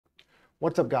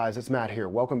What's up guys, it's Matt here.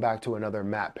 Welcome back to another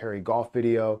Matt Perry golf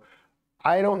video.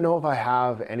 I don't know if I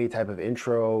have any type of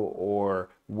intro or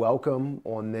welcome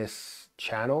on this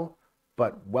channel,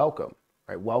 but welcome,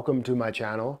 right? Welcome to my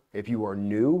channel. If you are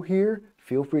new here,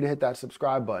 feel free to hit that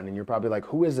subscribe button and you're probably like,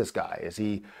 who is this guy? Is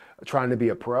he trying to be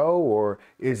a pro or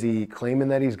is he claiming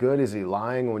that he's good? Is he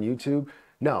lying on YouTube?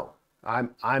 No,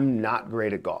 I'm not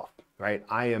great at golf, right?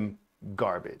 I am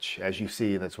garbage, as you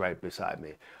see, that's right beside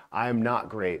me. I am not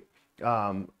great.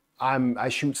 I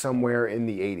shoot somewhere in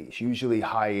the 80s, usually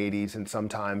high 80s, and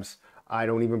sometimes I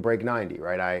don't even break 90,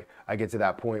 right? I get to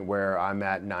that point where I'm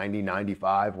at 90,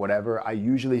 95, whatever. I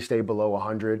usually stay below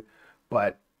 100,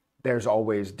 but there's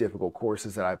always difficult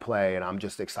courses that I play, and I'm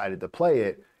just excited to play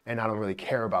it, and I don't really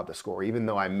care about the score. Even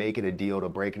though I make it a deal to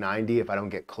break 90, if I don't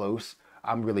get close,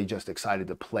 I'm really just excited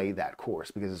to play that course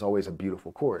because it's always a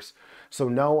beautiful course. So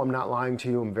no, I'm not lying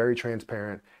to you. I'm very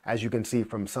transparent. As you can see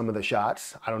from some of the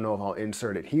shots, I don't know if I'll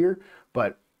insert it here,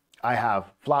 but I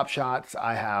have flop shots.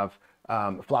 I have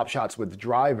flop shots with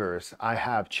drivers. I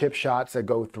have chip shots that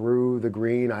go through the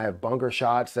green. I have bunker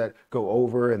shots that go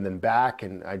over and then back,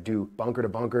 and I do bunker to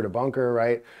bunker to bunker,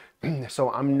 right?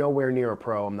 So I'm nowhere near a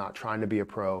pro. I'm not trying to be a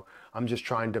pro. I'm just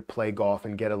trying to play golf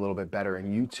and get a little bit better.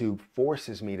 And YouTube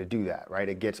forces me to do that, right?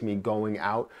 It gets me going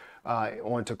out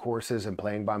onto courses and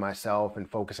playing by myself and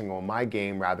focusing on my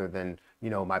game rather than,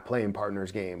 my playing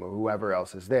partner's game or whoever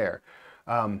else is there.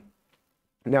 Now,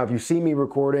 if you see me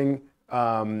recording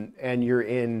and you're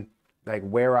in like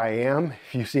where I am,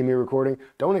 if you see me recording,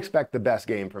 don't expect the best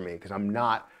game from me because I'm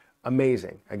not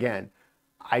amazing. Again,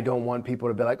 I don't want people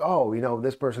to be like, oh,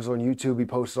 this person's on YouTube, he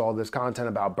posts all this content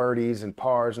about birdies and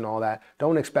pars and all that.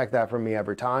 Don't expect that from me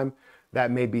every time.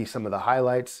 That may be some of the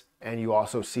highlights, and you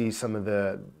also see some of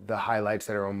the highlights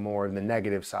that are on more of the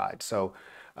negative side. So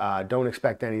don't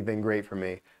expect anything great from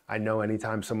me. I know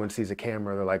anytime someone sees a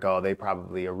camera, they're like, oh, they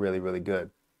probably are really, really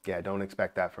good. Yeah, don't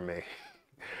expect that from me.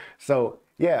 So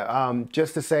yeah,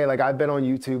 just to say, like, I've been on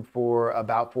YouTube for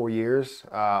about 4 years.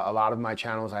 A lot of my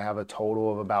channels, I have a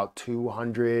total of about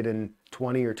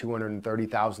 220 or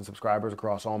 230,000 subscribers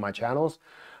across all my channels.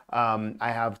 I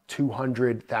have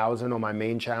 200,000 on my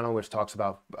main channel, which talks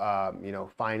about,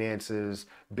 finances,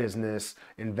 business,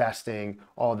 investing,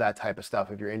 all that type of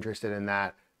stuff. If you're interested in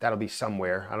that, that'll be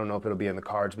somewhere. I don't know if it'll be in the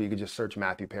cards, but you could just search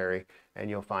Matthew Perry and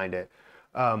you'll find it.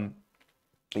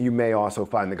 You may also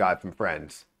find the guy from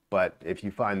Friends, but if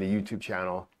you find the YouTube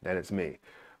channel, then it's me.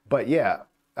 But yeah,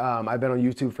 I've been on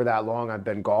YouTube for that long. I've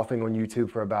been golfing on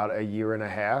YouTube for about a year and a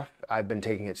half. I've been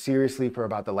taking it seriously for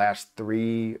about the last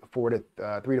 3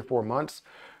 to 4 months.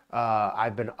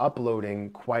 I've been uploading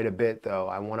quite a bit though.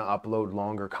 I want to upload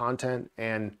longer content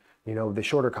and, the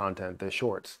shorter content, the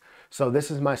shorts. So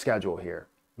this is my schedule here.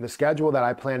 The schedule that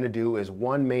I plan to do is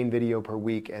 1 main video per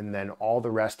week, and then all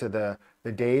the rest of the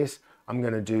days, I'm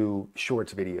going to do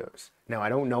shorts videos. Now, I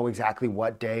don't know exactly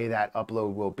what day that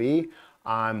upload will be.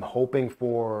 I'm hoping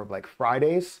for like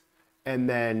Fridays, and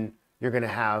then you're going to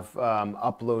have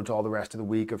uploads all the rest of the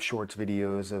week of shorts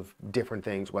videos of different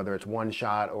things, whether it's one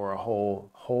shot or a whole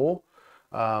hole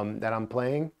that I'm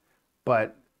playing.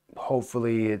 But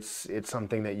hopefully it's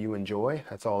something that you enjoy.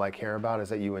 That's all I care about, is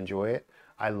that you enjoy it.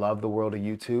 I love the world of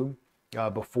YouTube.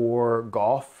 Before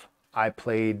golf, I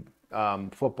played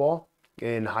football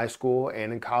in high school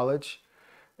and in college,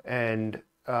 and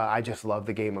I just love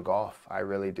the game of golf. I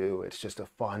really do. It's just a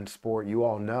fun sport. You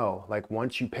all know, like,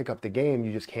 once you pick up the game,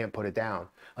 you just can't put it down.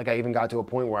 Like, I even got to a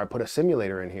point where I put a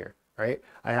simulator in here, right?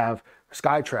 I have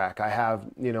SkyTrack. I have,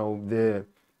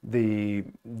 the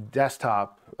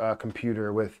desktop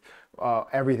computer with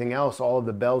everything else, all of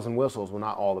the bells and whistles. Well,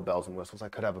 not all the bells and whistles. I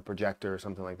could have a projector or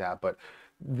something like that, but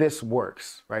this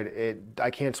works, right?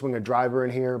 I can't swing a driver in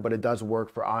here, but it does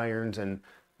work for irons, and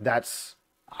that's,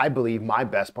 I believe, my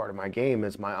best part of my game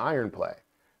is my iron play.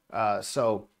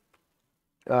 So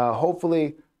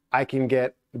hopefully I can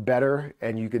get better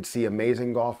and you could see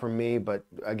amazing golf from me. But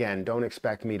again, don't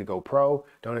expect me to go pro.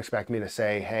 Don't expect me to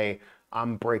say, hey,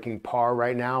 I'm breaking par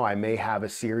right now. I may have a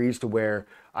series to where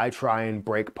I try and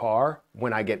break par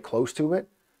when I get close to it,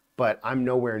 but I'm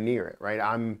nowhere near it, right?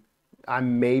 I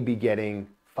may be getting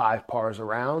 5 pars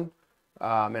around,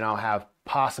 and I'll have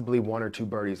possibly 1 or 2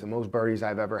 birdies. The most birdies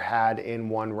I've ever had in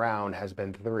one round has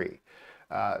been 3.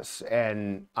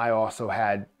 And I also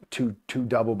had two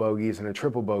double bogeys and a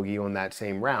triple bogey on that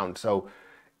same round. So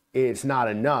it's not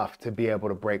enough to be able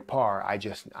to break par.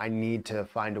 I need to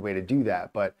find a way to do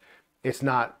that, but it's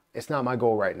not my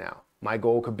goal right now. My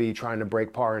goal could be trying to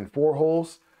break par in 4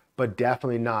 holes, but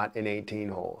definitely not in 18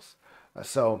 holes.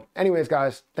 So anyways,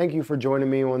 guys, thank you for joining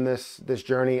me on this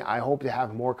journey. I hope to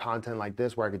have more content like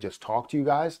this where I could just talk to you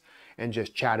guys and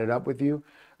just chat it up with you.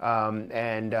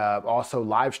 And also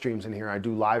live streams in here. I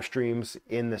do live streams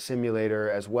in the simulator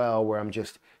as well, where I'm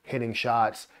just hitting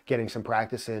shots, getting some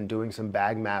practice in, doing some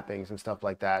bag mappings and stuff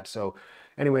like that. So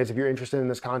anyways, if you're interested in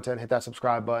this content, hit that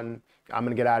subscribe button. I'm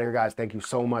going to get out of here, guys. Thank you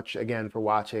so much again for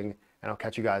watching, and I'll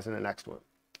catch you guys in the next one.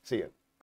 See you.